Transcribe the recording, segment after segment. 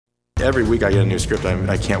Every week I get a new script.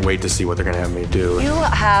 I can't wait to see what they're going to have me do. You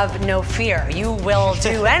have no fear. You will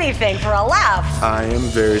do anything for a laugh. I am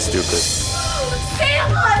very stupid.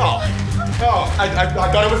 Sam! Oh, I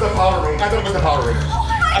thought it was the powder ring. I thought it was the powder ring.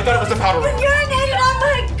 I thought it was the powder ring. You're naked on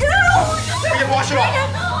my goat! We can wash it off.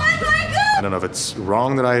 Oh my God! I don't know if it's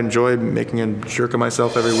wrong that I enjoy making a jerk of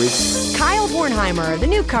myself every week. Kyle Bornheimer, the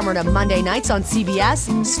newcomer to Monday nights on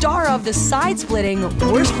CBS, star of the side-splitting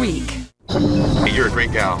Worst Week. Hey, you're a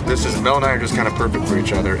great gal. Mel and I are just kind of perfect for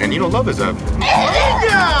each other. And you know, love is a...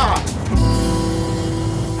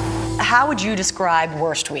 How would you describe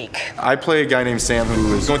Worst Week? I play a guy named Sam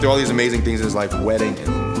who is going through all these amazing things in his life, wedding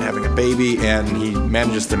and having a baby, and he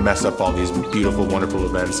manages to mess up all these beautiful, wonderful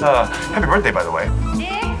events. Happy birthday, by the way.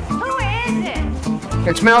 Dick, who is it?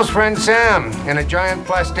 It's Mel's friend Sam in a giant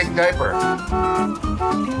plastic diaper.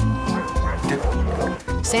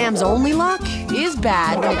 Sam's only luck is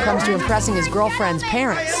bad when it comes to impressing his girlfriend's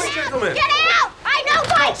parents. Get out! I know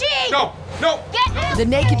my G! No! Get out! The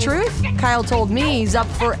naked truth? Kyle told me he's up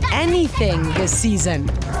for anything this season.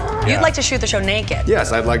 You'd like to shoot the show naked.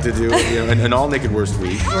 Yes, I'd like to do an all-naked Worst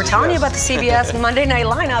Week. We're telling you about the CBS Monday night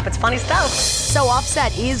lineup. It's funny stuff. So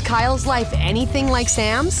offset, is Kyle's life anything like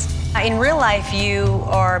Sam's? In real life, you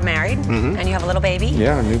are married and you have a little baby.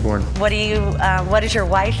 Yeah, a newborn. What does your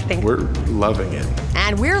wife think? We're loving it.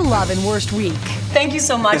 And we're loving Worst Week. Thank you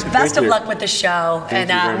so much. Best of you. luck with the show. Thank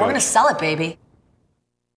you very We're much. going to sell it, baby.